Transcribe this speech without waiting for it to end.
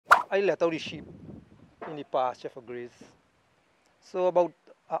I let out the sheep in the pasture for graze. So about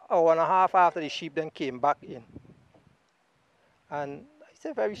an hour and a half after the sheep then came back in. And it's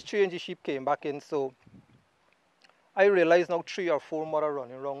a very strange, the sheep came back in. So I realized now 3 or 4 mother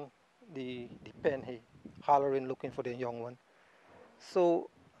running around the pen here, hollering, looking for the young one. So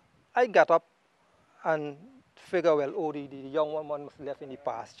I got up and figure, well, oh, the young one must left in the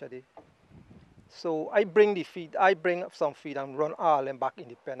pasture there. So I bring the feed, I bring up some feed and run all them back in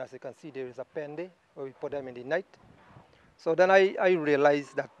the pen. As you can see, there is a pen there where we put them in the night. So then I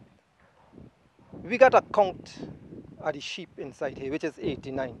realized that we got a count of the sheep inside here, which is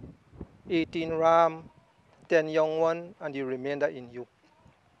 89. 18 ram, 10 young one, and the remainder in you.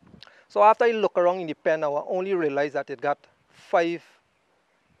 So after I look around in the pen, I only realized that it got 5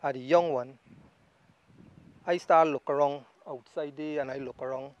 of the young one. I start look around outside there and I look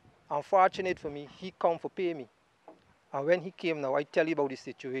around. Unfortunate for me, he come for pay me. And when he came now, I tell you about the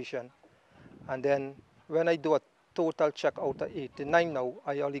situation. And then when I do a total check out of 89 now,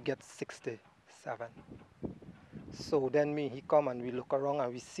 I only get 67. So then he come and we look around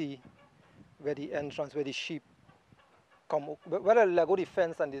and we see where the entrance, where the sheep come up. Whether they go the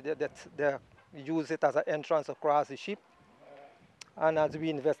fence and they use it as an entrance across the sheep. And as we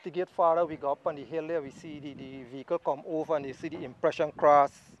investigate further, we go up on the hill there, we see the vehicle come over and you see the impression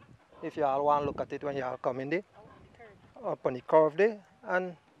cross. If you all want to look at it when you all come in there, up on the curve there.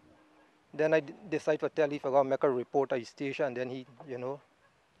 And then I decide to tell if I go make a report at the station, and then he, you know,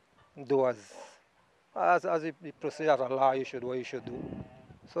 do as the procedure as a law you should, what you should do.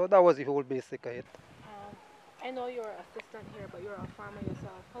 So that was the whole basic of it. I know you're an assistant here, but you're a farmer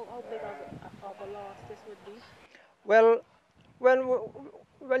yourself. How big of a loss this would be? Well,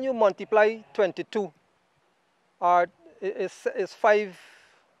 when you multiply 22,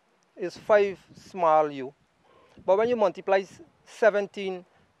 is 5 small u. But when you multiply 17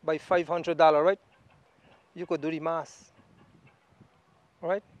 by $500, right, you could do the math,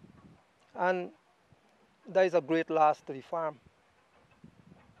 right? And that is a great loss to the farm.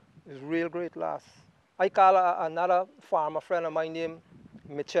 It's a real great loss. I call another farmer friend of mine named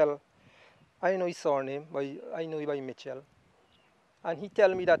Mitchell. I know his surname, but I know him by Mitchell. And he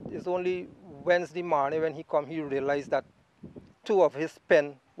tell me that it's only Wednesday morning when he come, he realized that 2 of his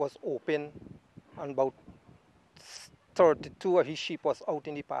pen was open and about 32 of his sheep was out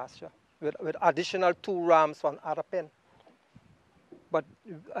in the pasture with additional 2 rams from other pen. But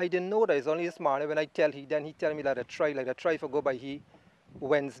I didn't know that. It's only this morning when I tell he, then he tell me that I try to go by he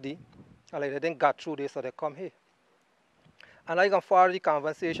Wednesday, and like I didn't got through this, so they come here. And I can forward the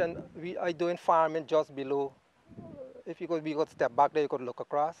conversation. I doing farming just below. If we could step back there, you could look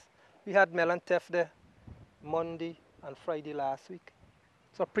across. We had melon theft there Monday and Friday last week.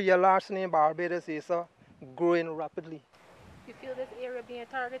 So pre-larceny in Barbados is growing rapidly. You feel this area being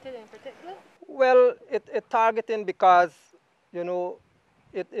targeted in particular? Well, it targeting because, you know,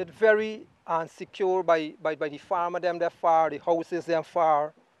 it very unsecure by the farmer them that far, the houses them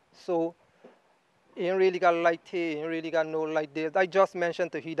far. So ain't really got light here, ain't really got no light there. I just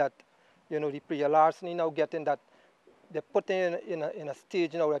mentioned to he that, you know, the pre-larceny now getting that they're putting in a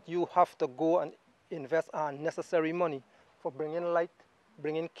stage now that you have to go and invest unnecessary money for bringing light,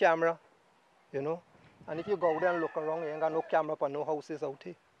 bringing camera, you know. And if you go there and look around, you ain't got no camera for no houses out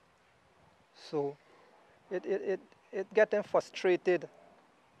here. So it getting frustrated,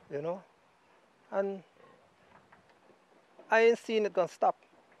 you know. And I ain't seen it gonna stop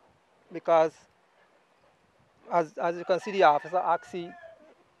because as you can see, the officer actually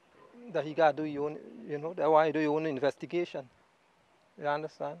that he got to do your own, you know, that why do your own investigation. You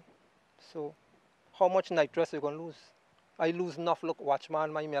understand? So how much nitrous you gonna lose? I lose enough, look,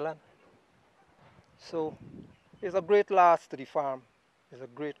 watchman, my melon. So it's a great loss to the farm. It's a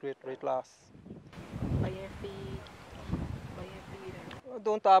great loss. Buying feed,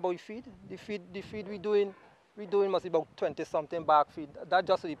 Don't talk about feed. The feed we doing must be about 20 something bag feed. That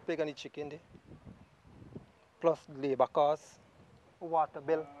just the pig and the chicken there. Plus labor costs, water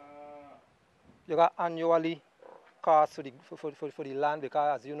bill. You got annually costs for the land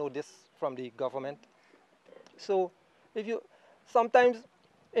because as you know this from the government. So if you sometimes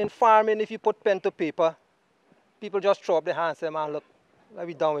in farming if you put pen to paper, people just throw up their hands and say, man, look, let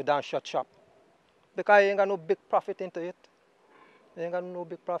me down with down shut shop. Because you ain't got no big profit into it. You ain't got no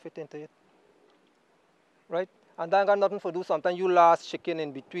big profit into it. Right? And then got nothing to do. Sometimes you last chicken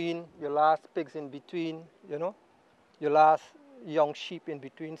in between, you last pigs in between, you know, you last young sheep in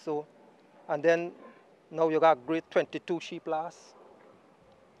between. So, and then now you got great 22 sheep last.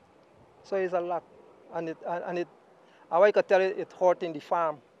 So it's a lot. And how I could tell it, it's hurting the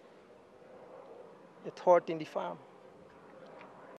farm. It's hurting the farm.